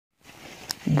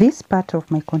This part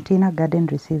of my container garden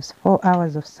receives 4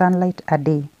 hours of sunlight a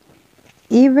day.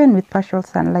 Even with partial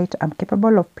sunlight, I'm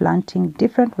capable of planting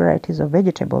different varieties of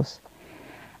vegetables.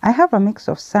 I have a mix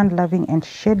of sun-loving and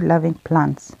shade-loving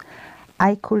plants.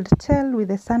 I could tell with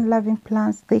the sun-loving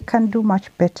plants, they can do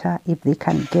much better if they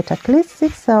can get at least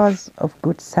 6 hours of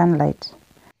good sunlight.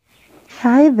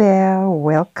 Hi there,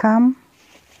 welcome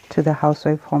to the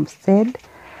Housewife Homestead.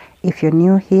 If you're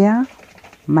new here,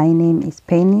 my name is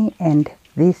Penny and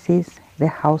this is the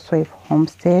Housewife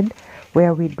Homestead,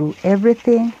 where we do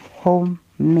everything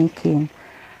homemaking.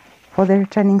 For the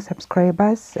returning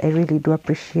subscribers, I really do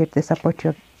appreciate the support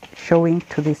you're showing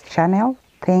to this channel.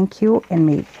 Thank you and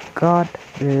may God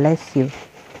bless you.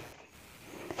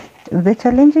 The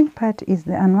challenging part is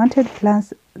the unwanted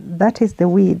plants, that is the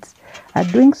weeds, are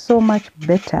doing so much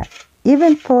better.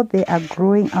 Even though they are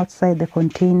growing outside the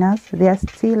containers, they are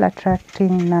still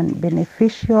attracting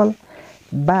non-beneficial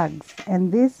bugs,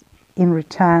 and this in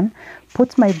return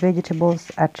puts my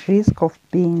vegetables at risk of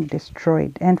being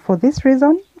destroyed. And for this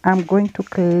reason, I'm going to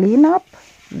clean up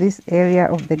this area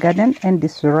of the garden and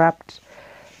disrupt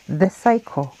the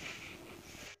cycle.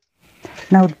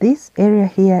 Now this area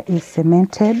here is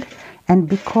cemented, and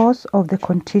because of the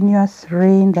continuous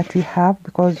rain that we have,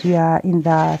 because we are in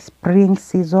the spring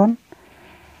season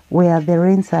where the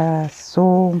rains are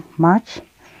so much,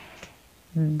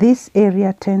 this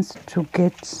area tends to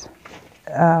get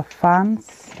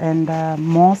ferns and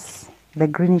moss, the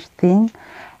greenish thing.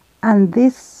 And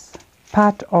this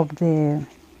part of the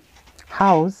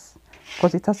house,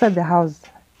 because it's outside the house,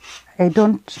 I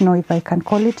don't know if I can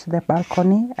call it the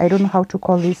balcony. I don't know how to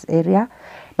call this area,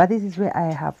 but this is where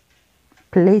I have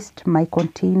placed my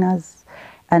containers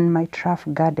and my trough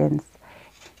gardens.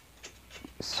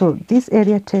 So this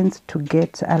area tends to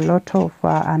get a lot of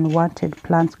unwanted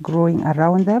plants growing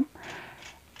around them,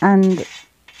 and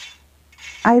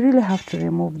I really have to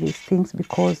remove these things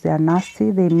because they are nasty.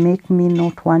 They make me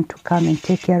not want to come and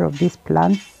take care of these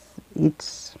plants. It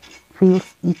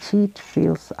feels itchy, it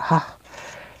feels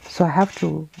so I have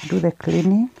to do the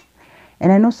cleaning.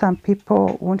 And I know some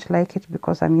people won't like it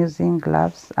because I'm using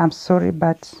gloves. I'm sorry,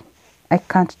 but I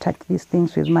can't touch these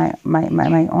things with my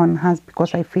own hands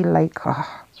because I feel like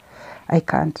I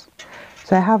can't.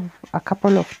 So I have a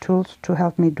couple of tools to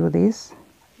help me do this.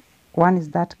 One is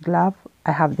that glove.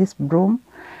 I have this broom.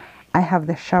 I have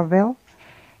the shovel.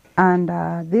 And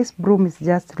this broom is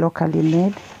just locally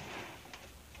made.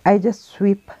 I just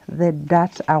sweep the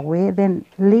dirt away. Then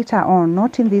later on,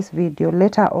 not in this video,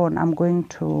 later on I'm going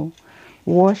to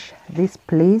wash this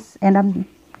place. And I'm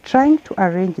trying to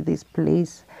arrange this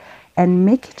place and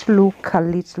make it look a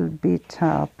little bit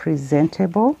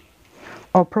presentable,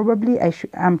 or probably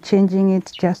I'm changing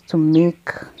it just to make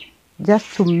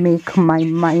my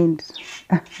mind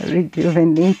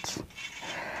rejuvenate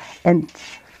and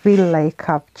feel like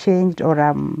I've changed or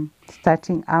I'm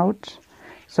starting out.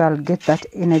 So I'll get that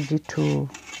energy to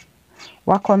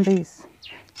work on this.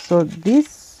 So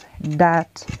this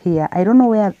dirt here, I don't know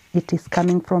where it is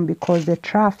coming from because the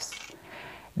troughs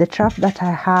that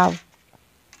I have,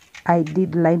 I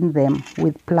did line them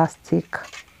with plastic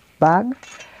bag,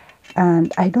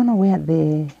 and I don't know where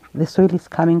the soil is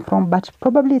coming from, but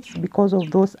probably it's because of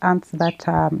those ants that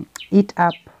eat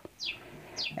up.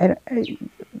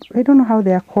 I don't know how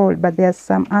they are called, but there are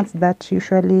some ants that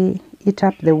usually eat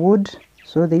up the wood,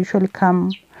 so they usually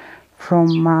come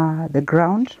from the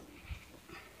ground.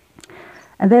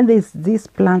 And then there's these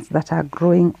plants that are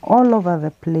growing all over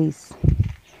the place.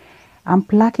 I'm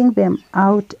plucking them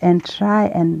out and try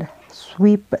and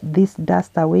sweep this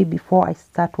dust away before I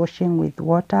start washing with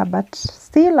water, but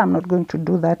still I'm not going to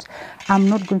do that. I'm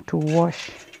not going to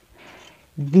wash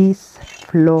this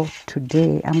floor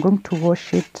today. I'm going to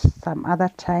wash it some other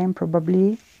time,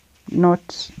 probably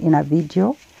not in a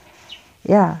video.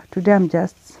 Yeah, today I'm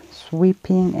just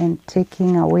sweeping and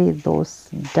taking away those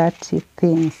dirty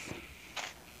things.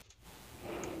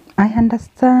 I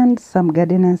understand some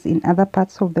gardeners in other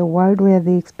parts of the world where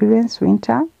they experience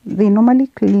winter, they normally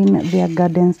clean their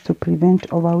gardens to prevent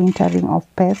overwintering of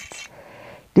pests,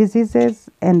 diseases,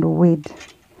 and weed.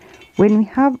 When we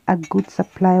have a good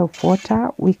supply of water,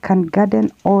 we can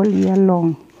garden all year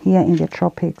long here in the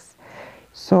tropics.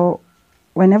 So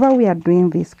whenever we are doing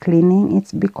this cleaning,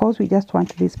 it's because we just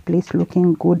want this place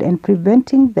looking good and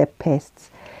preventing the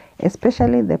pests,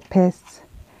 especially the pests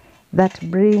that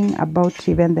bring about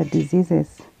even the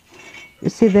diseases. You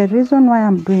see, the reason why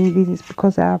I'm doing this is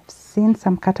because I've seen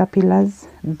some caterpillars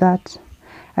that,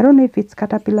 I don't know if it's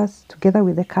caterpillars together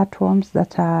with the cutworms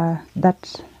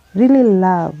that really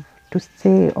love to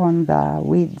stay on the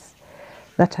weeds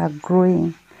that are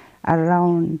growing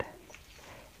around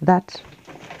that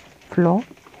floor,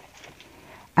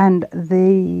 and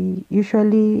they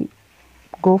usually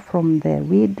go from the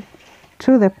weed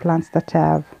to the plants that I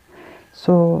have.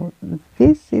 So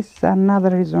this is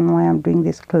another reason why I'm doing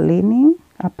this cleaning,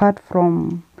 apart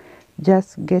from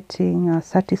just getting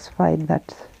satisfied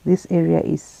that this area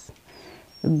is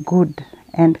good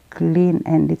and clean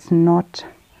and it's not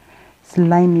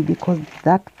slimy, because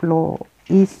that floor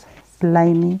is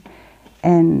slimy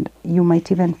and you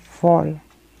might even fall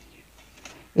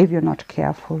if you're not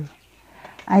careful.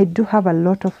 I do have a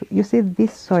lot of, you see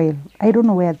this soil, I don't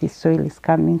know where this soil is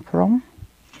coming from,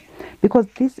 because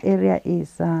this area is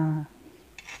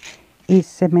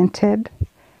cemented,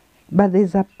 but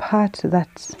there's a part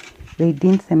that they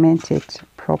didn't cement it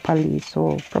properly,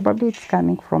 so probably it's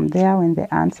coming from there when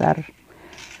the ants are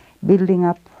building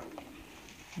up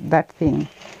that thing.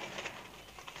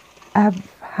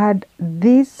 I've had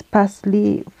this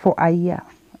parsley for a year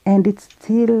and it's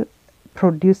still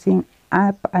producing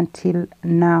up until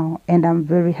now, and I'm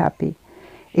very happy.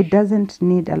 It doesn't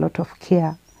need a lot of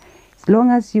care. As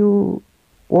long as you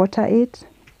water it,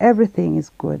 everything is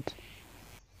good.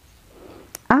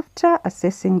 After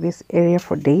assessing this area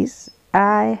for days,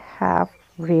 I have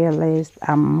realized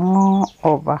I'm more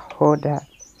of a hoarder.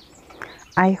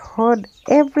 I hoard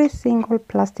every single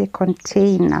plastic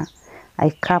container I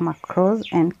come across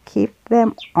and keep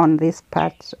them on this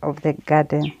part of the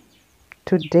garden.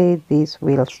 Today this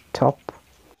will stop.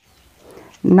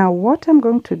 Now what I'm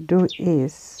going to do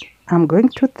is I'm going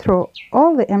to throw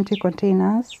all the empty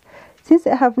containers, since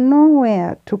I have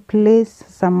nowhere to place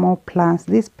some more plants.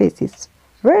 This space is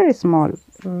very small,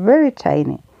 very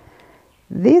tiny.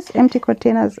 These empty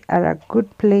containers are a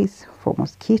good place for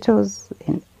mosquitoes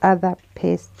and other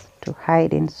pests to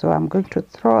hide in. So I'm going to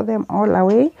throw them all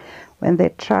away. When the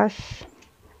trash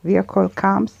vehicle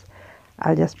comes,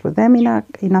 I'll just put them in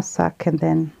a sack and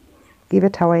then give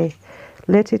it away.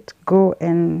 Let it go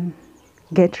and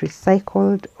get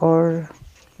recycled or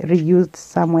reused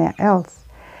somewhere else.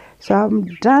 So I'm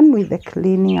done with the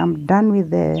cleaning. I'm done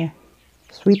with the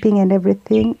sweeping and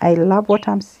everything. I love what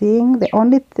I'm seeing. The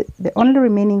only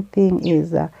remaining thing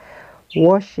is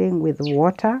washing with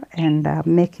water and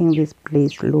making this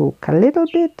place look a little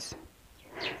bit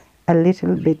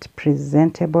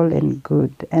presentable and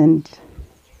good. And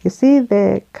you see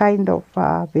the kind of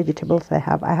vegetables I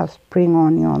have. I have spring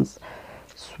onions,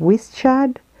 Swiss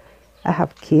chard, I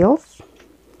have kales,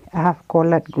 I have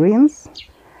collard greens.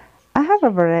 I have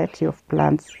a variety of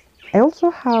plants. I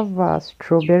also have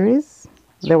strawberries,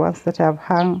 the ones that I've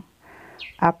hung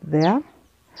up there.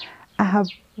 I have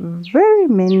very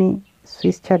many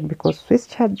Swiss chard, because Swiss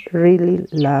chard really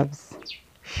loves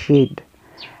shade,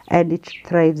 and it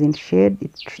thrives in shade.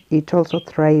 It also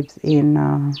thrives in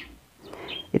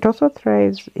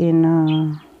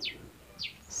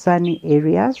sunny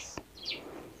areas.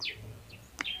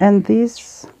 And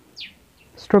these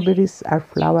strawberries are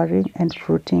flowering and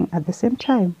fruiting at the same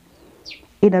time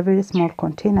in a very small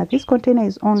container. This container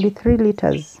is only 3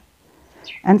 liters.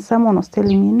 And someone was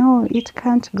telling me, no, it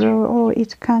can't grow, or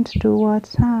it can't do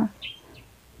what,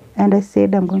 And I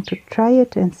said, I'm going to try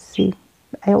it and see.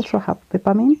 I also have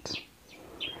peppermint.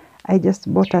 I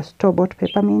just bought a store-bought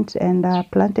peppermint and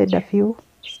planted a few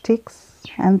sticks.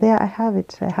 And there I have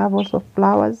it. I have also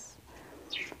flowers.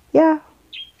 Yeah.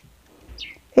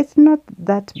 It's not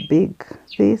that big.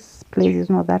 This place is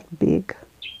not that big.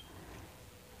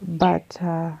 But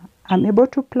I'm able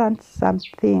to plant some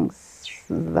things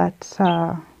that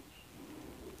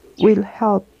will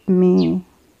help me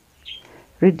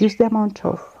reduce the amount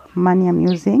of money I'm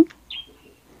using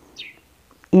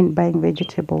in buying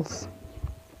vegetables.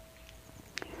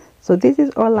 So this is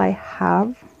all I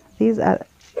have.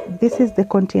 This is the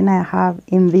container I have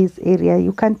in this area.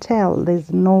 You can tell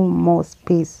there's no more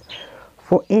space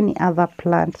for any other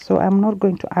plant, so I'm not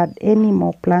going to add any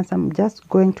more plants. I'm just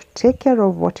going to take care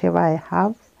of whatever I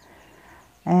have,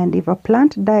 and if a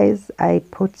plant dies, I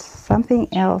put something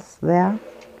else there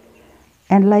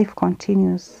and life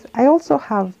continues. I also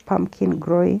have pumpkin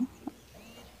growing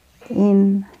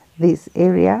in this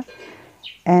area,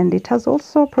 and it has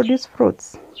also produced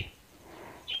fruits.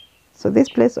 So this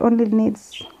place only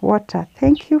needs water.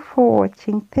 Thank you for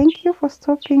watching. Thank you for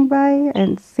stopping by,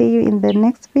 and see you in the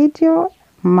next video.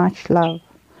 Much love.